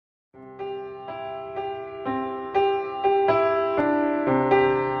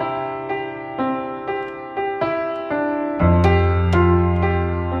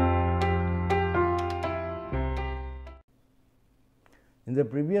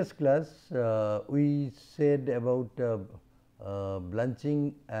previous class, we said about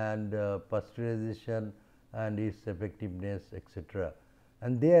blanching and pasteurization and its effectiveness, etc.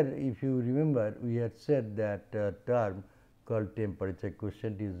 And there, if you remember, we had said that term called temperature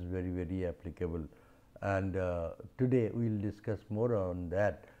quotient is very applicable. And today we will discuss more on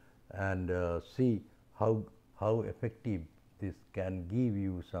that and see how effective this can give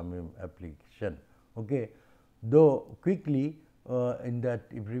you some application. Okay. Though quickly, in that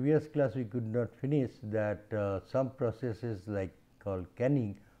previous class we could not finish that some processes like called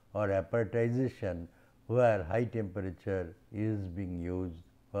canning or apparatization, where high temperature is being used,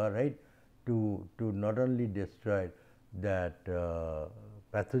 right, to not only destroy that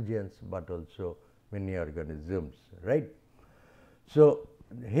pathogens, but also many organisms, right. So,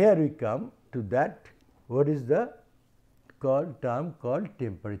 here we come to that, what is the term called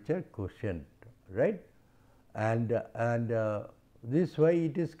temperature quotient, right. And this why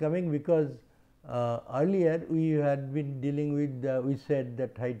it is coming, because earlier we had been dealing with we said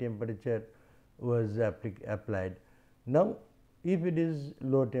that high temperature was applied. Now, if it is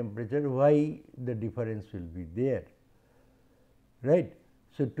low temperature, why the difference will be there, right.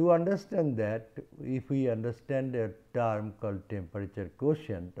 So, to understand that, if we understand a term called temperature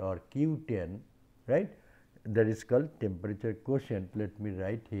quotient or Q10, right, that is called temperature quotient. Let me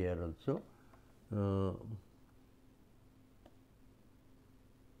write here also.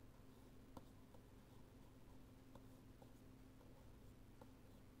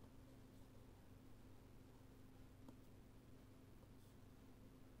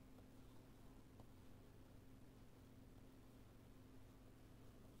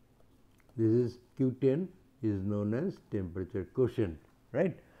 This is Q10 is known as temperature quotient,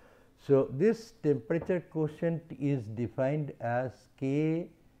 right. So, this temperature quotient is defined as K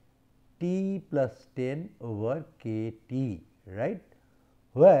T plus 10 over K T, right,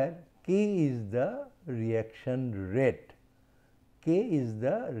 where K is the reaction rate. K is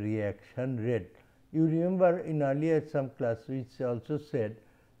the reaction rate. You remember in earlier some class which also said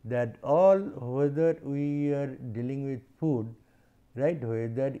that all, whether we are dealing with food, right,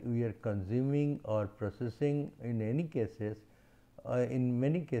 whether we are consuming or processing, in any cases, in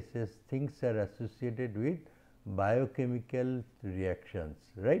many cases things are associated with biochemical reactions,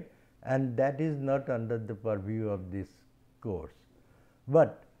 right, and that is not under the purview of this course.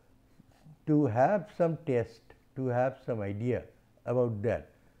 But to have some test, to have some idea about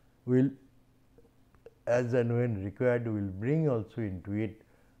that, we will, as and when required, we will bring also into it,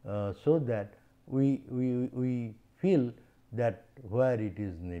 so that we feel that where it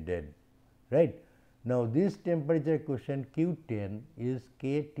is needed, right. Now, this temperature quotient Q10 is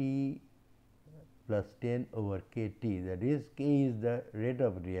Kt plus 10 over Kt, that is K is the rate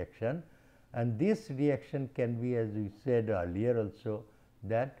of reaction, and this reaction can be, as we said earlier also,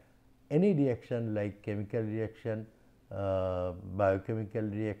 that any reaction like chemical reaction, biochemical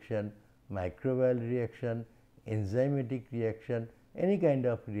reaction, microbial reaction, enzymatic reaction, any kind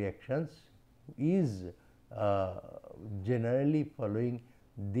of reactions is generally following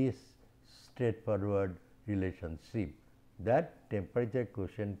this straightforward relationship, that temperature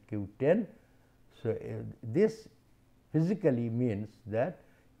quotient Q10. So, this physically means that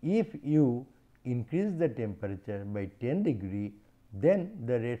if you increase the temperature by 10 degree, then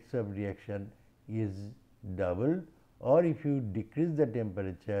the rates of reaction is doubled, or if you decrease the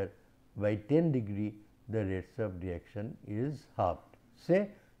temperature by 10 degree, the rates of reaction is halved. Say,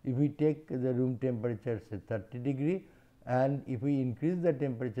 if we take the room temperature, say 30 degree, and if we increase the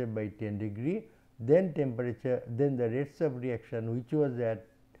temperature by 10 degree, then the rates of reaction which was at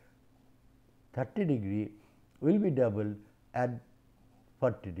 30 degree will be doubled at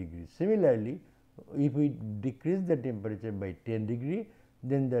 40 degree. Similarly, if we decrease the temperature by 10 degree,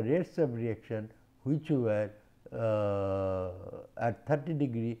 then the rates of reaction which were at 30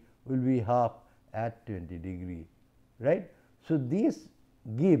 degree will be half at 20 degree, right. So, this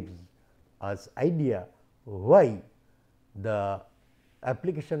gives us idea why the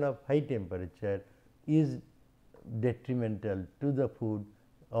application of high temperature is detrimental to the food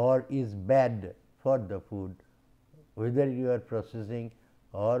or is bad for the food, whether you are processing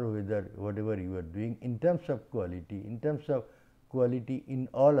or whether whatever you are doing in terms of quality, in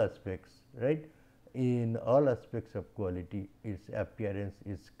all aspects, right. In all aspects of quality, its appearance,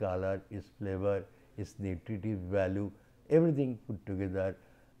 its color, its flavor, its nutritive value, everything put together,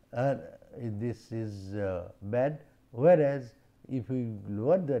 and this is bad. Whereas, if we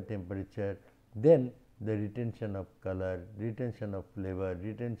lower the temperature, then the retention of color, retention of flavor,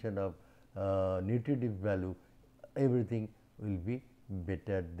 retention of nutritive value, everything will be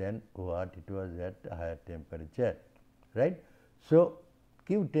better than what it was at higher temperature, right. So,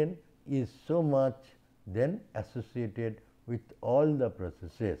 Q10 is so much then associated with all the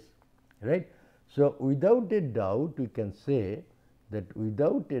processes, right. So, without a doubt we can say that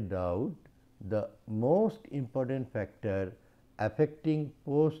without a doubt the most important factor affecting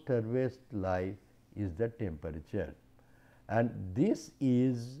post harvest life is the temperature, and this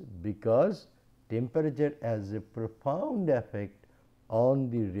is because temperature has a profound effect on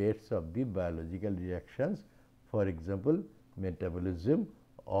the rates of the biological reactions, for example metabolism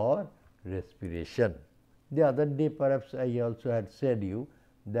or respiration. The other day perhaps I also had said you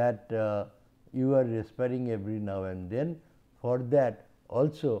that you are respiring every now and then. For that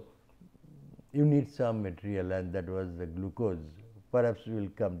also you need some material, and that was the glucose. Perhaps we will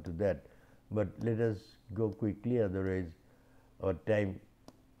come to that, but let us go quickly, otherwise our time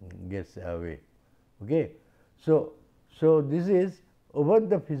gets away. Okay. So, this is over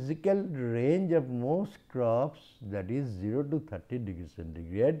the physical range of most crops, that is 0 to 30 degrees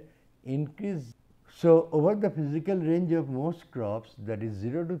centigrade increase. So, over the physical range of most crops, that is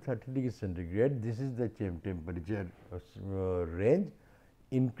 0 to 30 degrees centigrade, this is the temperature range.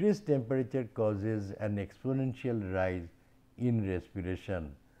 Increased temperature causes an exponential rise in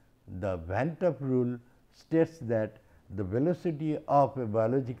respiration. The Van 't Hoff rule states that the velocity of a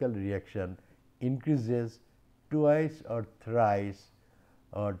biological reaction increases twice or thrice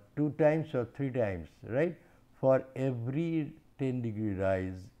or 2 times or 3 times, right, for every 10-degree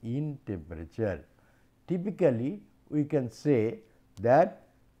rise in temperature. Typically, we can say that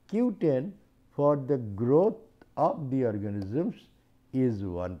Q10 for the growth of the organisms is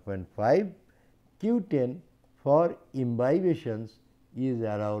 1.5, Q10 for imbibitions is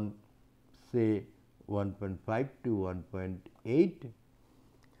around say 1.5 to 1.8,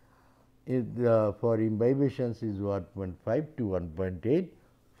 for imbibitions is 1.5 to 1.8,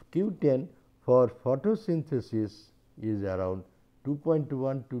 Q10 for photosynthesis is around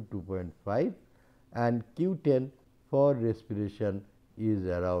 2.1 to 2.5, and Q10 for respiration is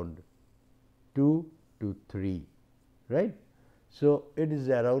around 2 to 3, right. So, it is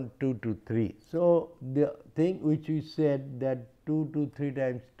around 2 to 3. So, the thing which we said that 2 to 3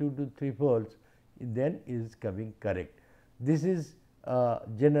 times 2 to 3 folds then is coming correct. This is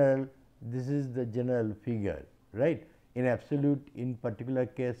general, this is the general figure, right. In absolute, in particular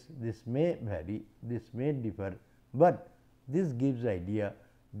case this may vary, this may differ, but this gives idea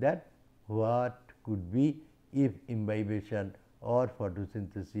that what could be if imbibition or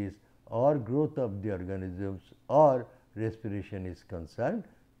photosynthesis or growth of the organisms or respiration is concerned,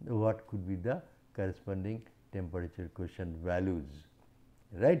 what could be the corresponding temperature quotient values,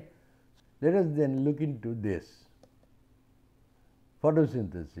 right. Let us then look into this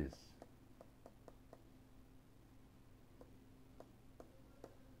photosynthesis.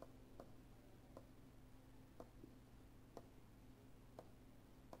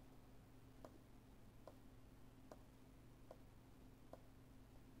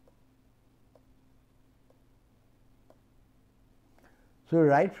 So,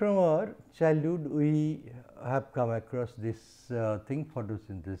 right from our childhood we have come across this thing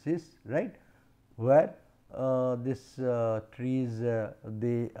photosynthesis, right, where this trees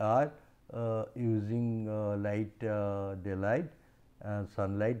they are using light, daylight,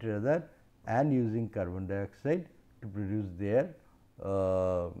 sunlight rather, and using carbon dioxide to produce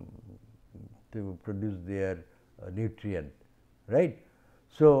their nutrient, right.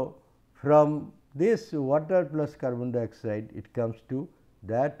 So, from this water plus carbon dioxide it comes to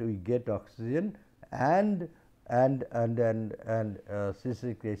that we get oxygen and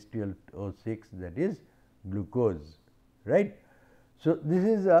C6H12O6, that is glucose, right. So, this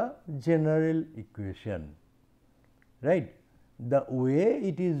is a general equation, right. The way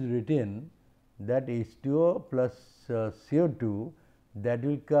it is written, that H2O plus CO2, that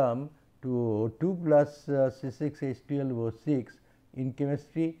will come to O2 plus C6H12O6. In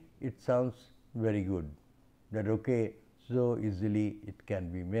chemistry it sounds very good, that okay, so easily it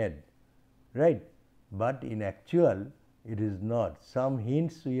can be made, right. But in actual it is not. Some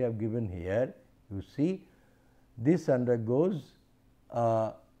hints we have given here. You see, this undergoes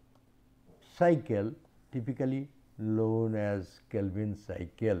a cycle typically known as Kelvin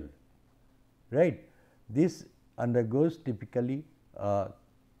cycle, right. This undergoes typically a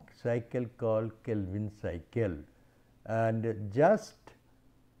cycle called Kelvin cycle, and just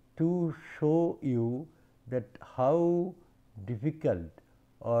to show you that how difficult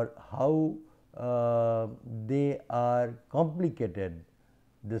or how they are complicated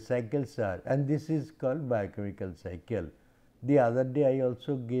the cycles are, and this is called biochemical cycle. The other day I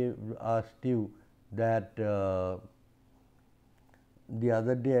also asked you that the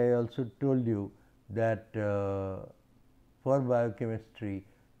other day I also told you that for biochemistry,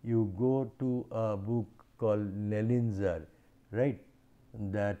 you go to a book called Leninzer, right?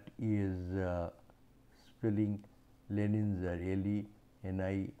 That is spelling Leninzer,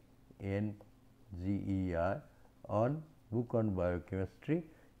 Leninger, on book on biochemistry.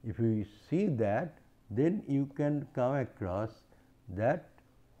 If you see that, then you can come across that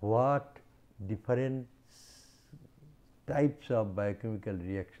what different types of biochemical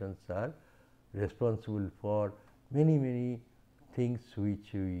reactions are responsible for many things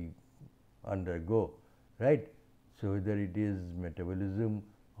which we undergo, right. So, whether it is metabolism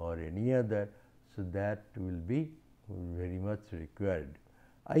or any other, so that will be very much required.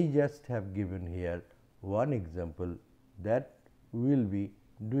 I just have given here one example that we will be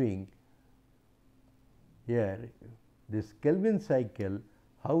doing here. This Kelvin cycle,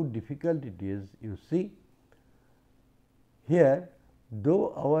 how difficult it is, you see. Here,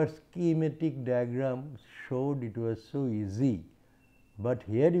 though our schematic diagram showed it was so easy, but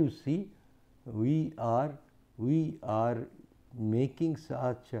here you see we are making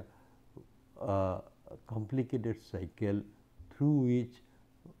such a complicated cycle through which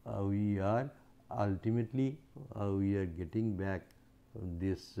we are ultimately we are getting back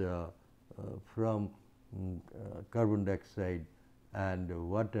this from carbon dioxide and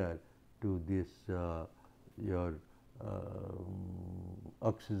water to this your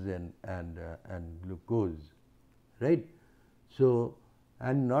oxygen and glucose, right. So,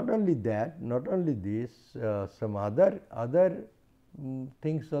 and not only that, not only this, some other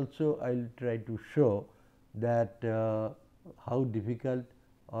things also I will try to show that how difficult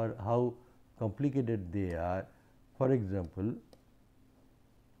or how complicated they are. For example,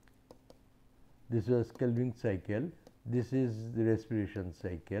 this was Kelvin cycle, this is the respiration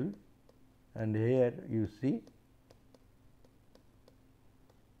cycle, and here you see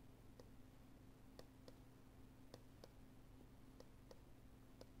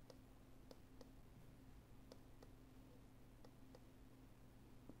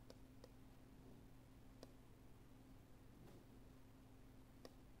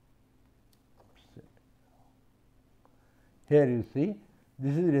here you see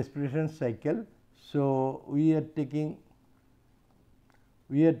this is respiration cycle. So, we are taking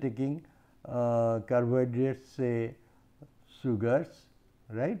carbohydrates, say sugars,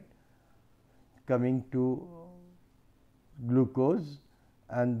 right, coming to glucose,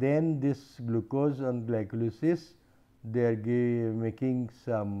 and then this glucose on glycolysis they are making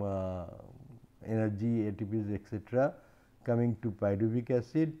some energy, ATPs, etc., coming to pyruvic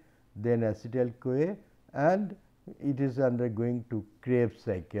acid, then acetyl CoA, and it is undergoing to Krebs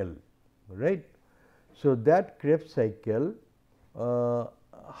cycle, right. So, that Krebs cycle,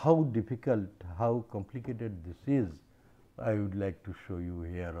 how difficult, how complicated this is, I would like to show you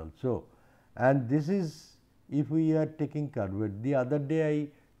here also. And this is if we are taking carbohydrate. The other day I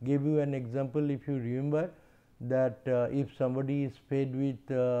gave you an example, if you remember, that if somebody is fed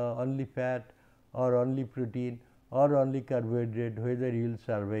with only fat or only protein or only carbohydrate, whether he will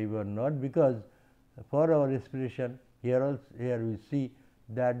survive or not, because for our respiration here we see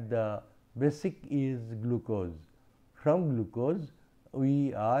that the basic is glucose. From glucose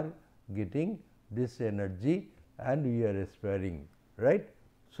we are getting this energy and we are respiring, right.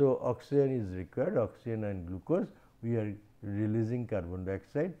 So, oxygen is required, oxygen and glucose, we are releasing carbon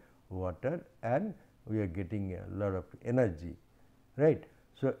dioxide, water, and we are getting a lot of energy, right.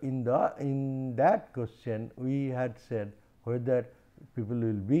 So, in that question we had said whether people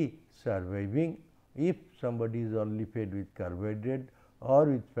will be surviving if somebody is only fed with carbohydrate or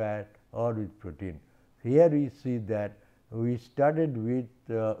with fat or with protein. Here we see that we started with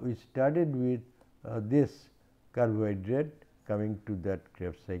this carbohydrate coming to that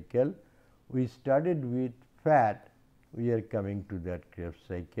Krebs cycle. We started with fat, we are coming to that Krebs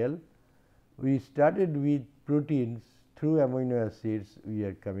cycle. We started with proteins, through amino acids we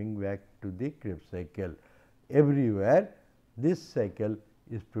are coming back to the Krebs cycle. Everywhere this cycle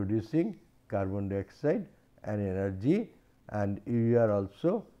is producing carbon dioxide and energy, and you are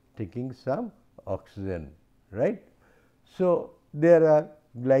also taking some oxygen, right. So, there are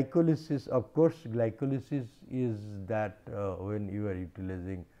glycolysis, of course, glycolysis is that when you are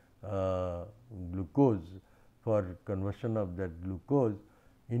utilizing glucose for conversion of that glucose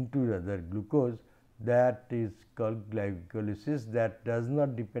into other glucose, that is called glycolysis. That does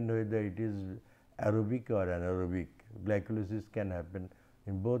not depend whether it is aerobic or anaerobic. Glycolysis can happen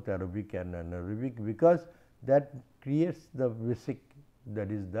in both aerobic and anaerobic, because that creates the basic,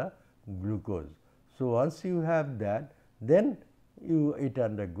 that is the glucose. So, once you have that, then it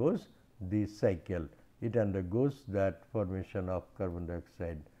undergoes the cycle, it undergoes that formation of carbon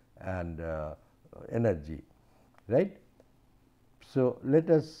dioxide and energy, right. So, let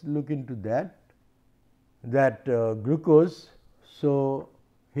us look into that glucose. So,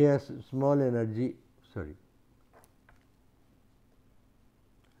 here small energy, sorry,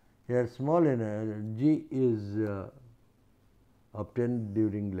 here small energy is obtained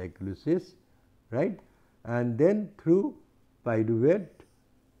during glycolysis, right, and then through pyruvate,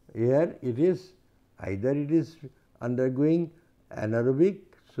 here it is either it is undergoing anaerobic,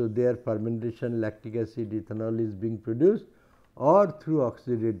 so their fermentation lactic acid ethanol is being produced, or through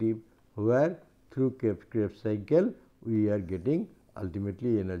oxidative, where through Krebs cycle we are getting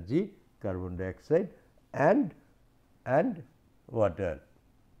ultimately energy, carbon dioxide and water,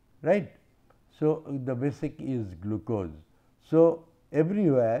 right. So, the basic is glucose. So,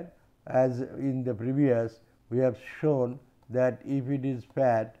 everywhere, as in the previous we have shown that if it is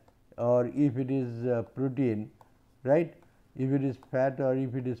fat or if it is protein, right, if it is fat or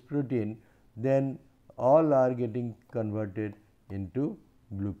if it is protein, then all are getting converted into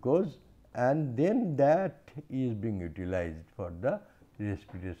glucose, and then that is being utilized for the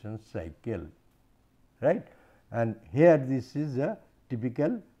respiration cycle, right. And here this is a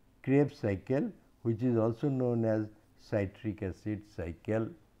typical Krebs cycle, which is also known as citric acid cycle,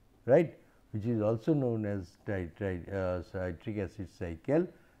 right, which is also known as citric acid cycle.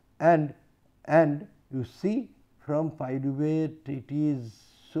 And you see from pyruvate it is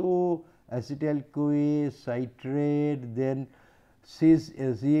so acetyl CoA, citrate, then cis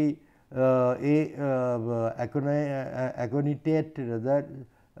aconitate rather,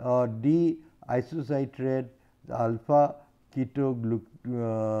 or D isocitrate, alpha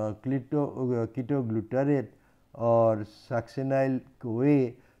ketoglutarate, or succinyl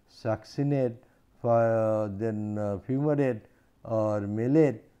CoA, succinate, then fumarate or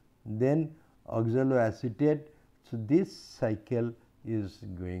malate, then oxaloacetate. So, this cycle is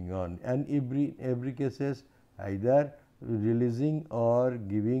going on, and every cases either releasing or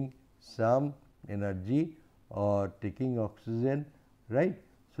giving some energy or taking oxygen, right.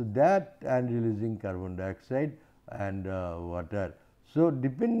 So, that and releasing carbon dioxide and water. So,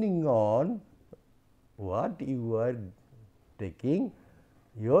 depending on what you are taking,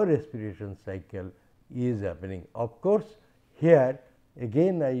 your respiration cycle is happening. Of course, here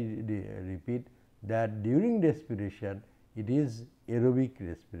again I repeat that during respiration it is aerobic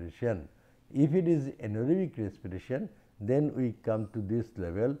respiration. If it is anaerobic respiration, then we come to this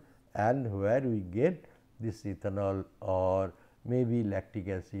level, and where we get this ethanol or maybe lactic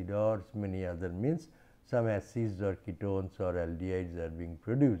acid or many other means some acids or ketones or aldehydes are being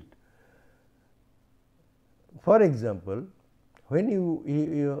produced. For example, when you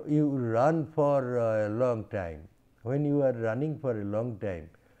run for a long time, when you are running for a long time,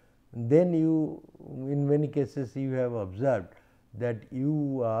 then you, in many cases you have observed that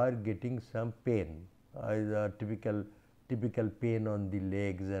you are getting some pain, typical pain on the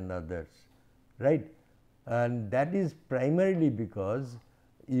legs and others, right, and that is primarily because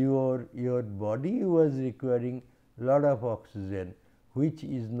your body was requiring lot of oxygen, which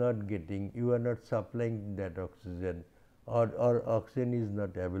is not getting, you are not supplying that oxygen, or oxygen is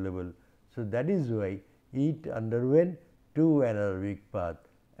not available. So, that is why it underwent to anaerobic path,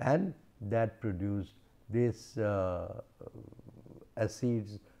 and that produced this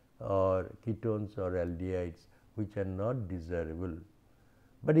acids or ketones or aldehydes, which are not desirable.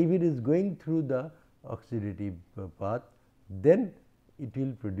 But if it is going through the oxidative path, then it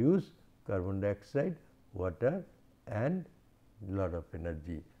will produce carbon dioxide, water and lot of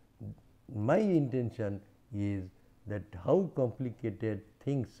energy. My intention is that how complicated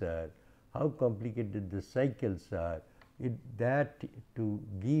things are, how complicated the cycles are, that to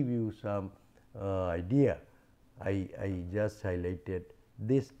give you some idea, I just highlighted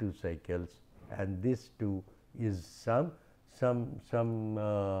these two cycles, and this two is some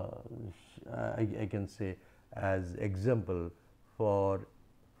I can say as example for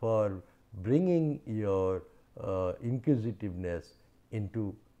bringing your inquisitiveness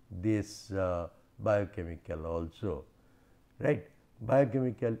into this biochemical also, right.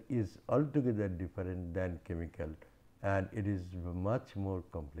 Biochemical is altogether different than chemical, and it is much more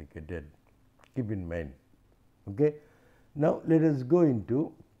complicated, keep in mind. Okay. Now, let us go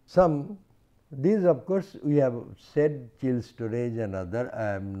into some, these of course, we have said chill storage and other,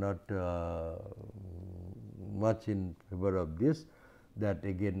 I am not much in favor of this, that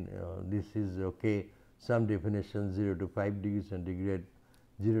again this is okay. Some definition 0 to 5 degree centigrade,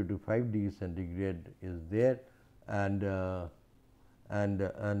 0 to 5 degree centigrade is there, and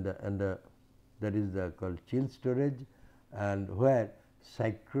that is the called chill storage, and where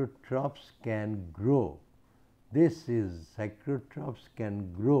cycrotrophs can grow. This is cycrotrophs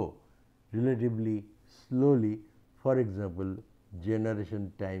can grow relatively slowly. For example,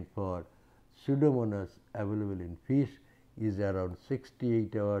 generation time for Pseudomonas available in fish is around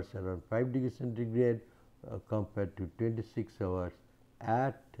 68 hours around 5 degrees centigrade compared to 26 hours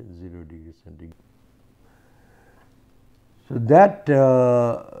at 0 degrees centigrade. So, that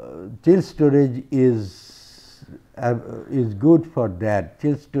chill storage is good for that.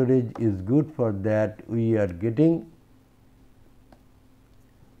 Chill storage is good for that. We are getting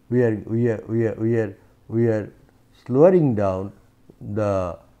we are slowing down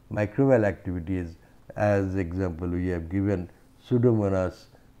the microbial activities. As example, we have given Pseudomonas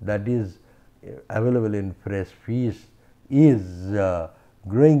that is available in fresh fish is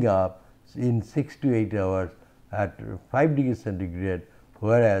growing up in 6 to 8 hours at 5 degrees centigrade,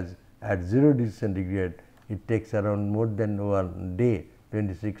 whereas at 0 degrees centigrade it takes around more than 1 day,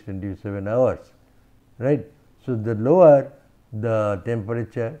 26-27 hours, right. So, the lower the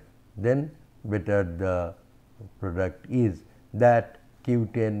temperature, then better the product is. That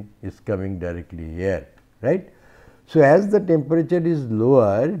Q10 is coming directly here, right. So, as the temperature is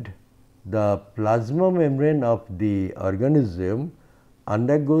lowered, the plasma membrane of the organism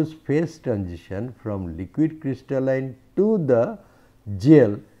undergoes phase transition from liquid crystalline to the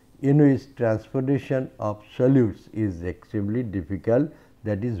gel, in which transportation of solutes is extremely difficult.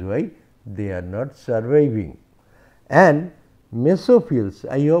 That is why they are not surviving. And mesophils,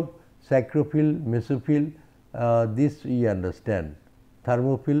 I hope sacrophil, mesophil, this we understand.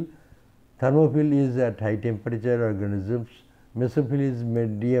 Thermophil is at high temperature organisms, mesophil is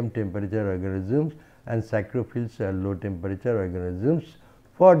medium temperature organisms, and sacrophils are low temperature organisms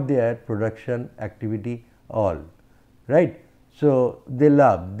for their production activity all, right. So, they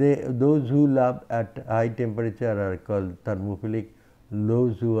love, those who love at high temperature are called thermophilic,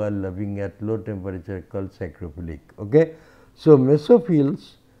 those who are loving at low temperature called sacrophilic. Okay. So,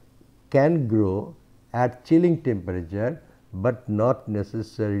 mesophils can grow at chilling temperature, but not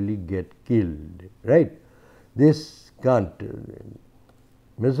necessarily get killed, right. This can't,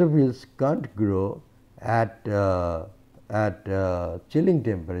 mesophils can't grow at chilling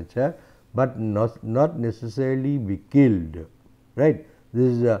temperature, but not necessarily be killed, right.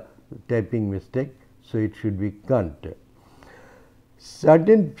 This is a typing mistake. So, it should be can't.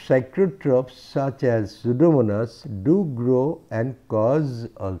 Certain psychrotrophs such as Pseudomonas do grow and cause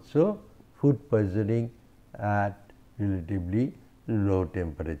also food poisoning at relatively low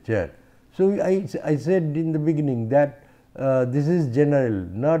temperature. So, I said in the beginning that this is general,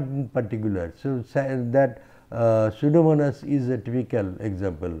 not in particular. So, that Pseudomonas is a typical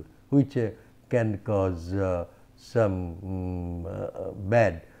example which can cause some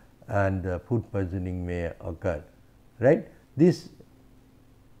bad and food poisoning may occur, right. This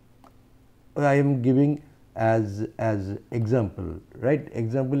I am giving as example, right,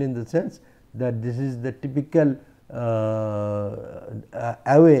 example in the sense that this is the typical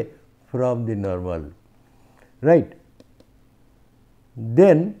away from the normal, right.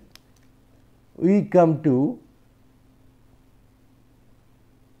 Then we come to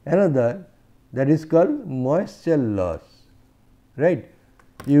another, that is called moisture loss, right.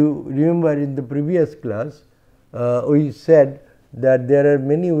 You remember in the previous class we said that there are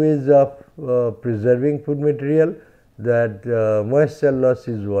many ways of preserving food material, that moisture loss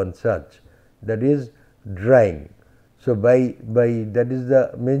is one such, that is drying. So, by that is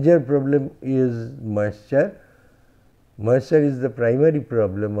the major problem is moisture. Moisture is the primary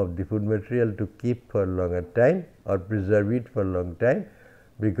problem of the food material to keep for longer time or preserve it for long time,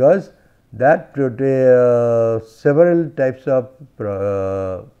 because that several types of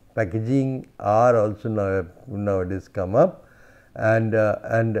packaging are also nowadays come up, and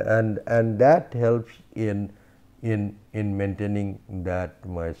that helps in maintaining that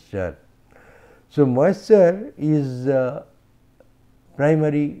moisture. So, moisture is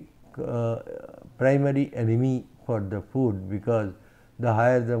primary enemy for the food, because the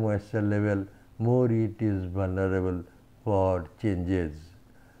higher the moisture level, more it is vulnerable for changes,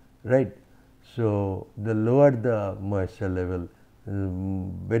 right. So, the lower the moisture level,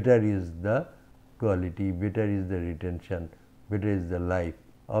 better is the quality, better is the retention, better is the life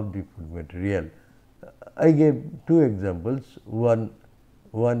of the food material. I gave two examples, one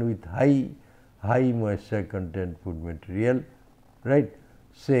with high moisture content food material, right.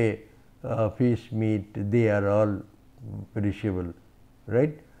 Say fish, meat, they are all perishable,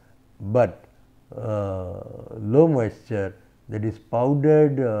 right. But low moisture, that is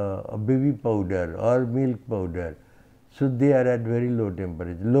powdered baby powder or milk powder, so they are at very low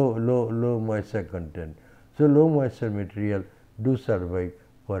temperature, low moisture content. So, low moisture material do survive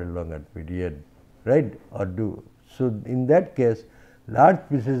for a longer period, right, or do. So, in that case large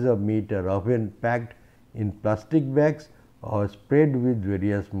pieces of meat are often packed in plastic bags or spread with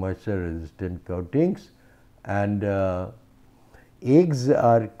various moisture resistant coatings, and eggs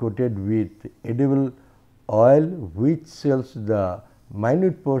are coated with edible oil which seals the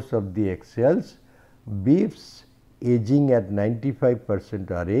minute pores of the egg cells. Beefs aging at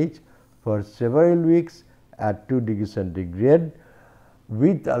 95% RH for several weeks at 2 degrees centigrade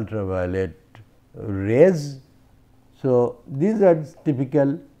with ultraviolet rays. So, these are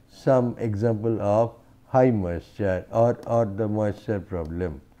typical some example of high moisture or the moisture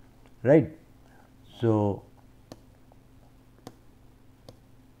problem, right. So,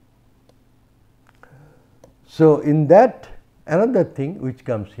 in that another thing which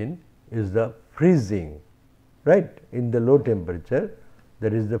comes in is the freezing, right. In the low temperature,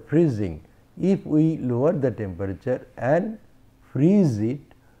 there is the freezing. If we lower the temperature and freeze it,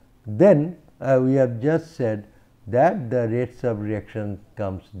 then we have just said that the rates of reaction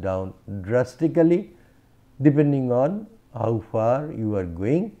comes down drastically depending on how far you are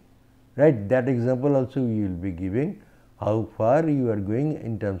going, right. That example also we will be giving how far you are going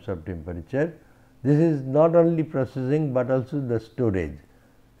in terms of temperature. This is not only processing, but also the storage,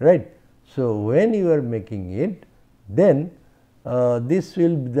 right. So, when you are making it, then this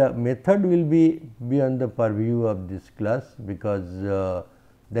will the method will be beyond the purview of this class, because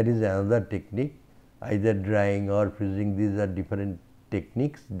that is another technique, either drying or freezing. These are different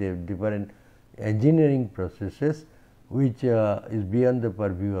techniques, they have different engineering processes which is beyond the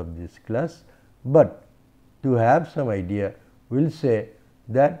purview of this class. But to have some idea, we will say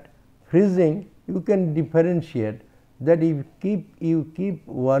that freezing you can differentiate that if you keep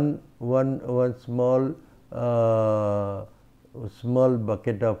one small small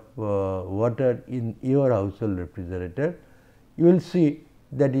bucket of water in your household refrigerator, you will see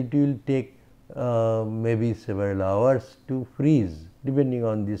that it will take maybe several hours to freeze depending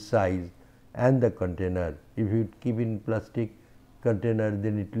on the size and the container. If you keep in plastic container,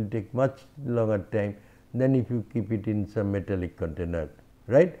 then it will take much longer time than if you keep it in some metallic container,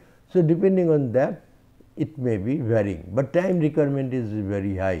 right. So, depending on that it may be varying, but time requirement is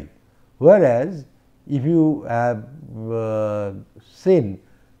very high. Whereas, if you have say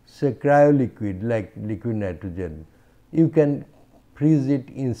cryoliquid like liquid nitrogen, you can freeze it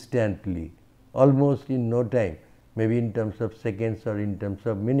instantly, almost in no time, maybe in terms of seconds or in terms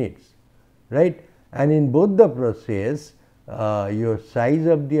of minutes, right. And in both the process, your size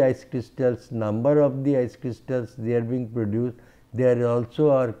of the ice crystals, number of the ice crystals they are being produced, they are also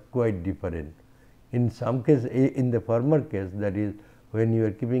are quite different. In some case, in the former case, that is when you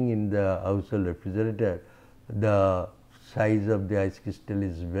are keeping in the household refrigerator, the size of the ice crystal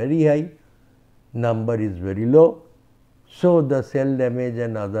is very high, number is very low. So, the cell damage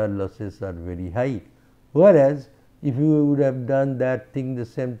and other losses are very high. Whereas, if you would have done that thing, the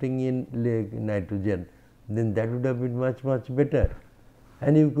same thing in nitrogen, then that would have been much better,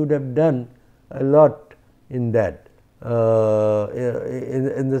 and you could have done a lot in that.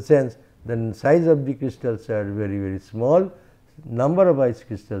 In the sense, the size of the crystals are very small, number of ice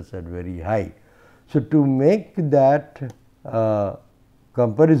crystals are very high. So, to make that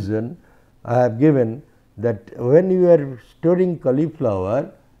comparison, I have given that when you are storing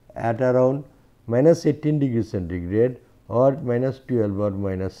cauliflower at around minus 18 degrees centigrade or minus 12 or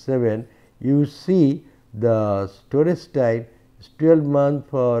minus 7, you see the storage time is 12 months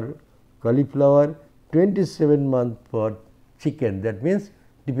for cauliflower, 27 months for chicken. That means,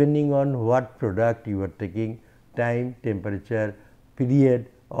 depending on what product you are taking, time, temperature, period,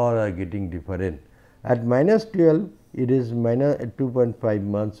 all are getting different. At minus 12, it is minus 2.5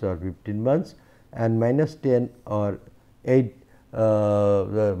 months or 15 months, and minus 10 or 8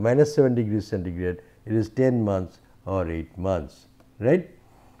 minus 7 degrees centigrade, it is 10 months or 8 months, right.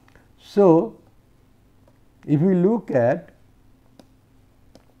 So, if we look at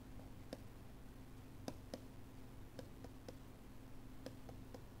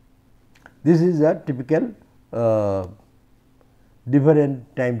this is a typical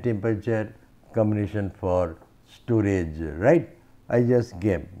different time temperature combination for storage, right. I just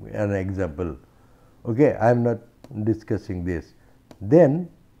gave an example. Okay, I am not discussing this. Then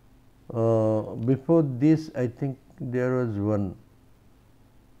before this, I think there was one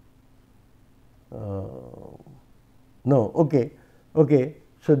no, okay.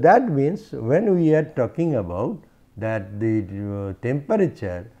 So, that means when we are talking about that the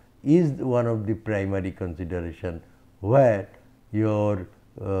temperature is one of the primary consideration, where your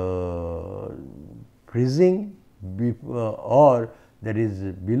freezing or that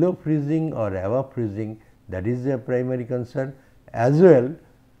is below freezing or above freezing, that is a primary concern, as well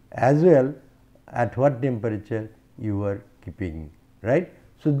at what temperature you are keeping, right.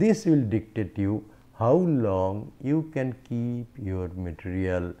 So, this will dictate you how long you can keep your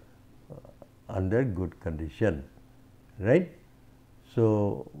material under good condition, right?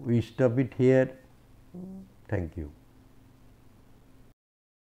 So we stop it here. Thank you.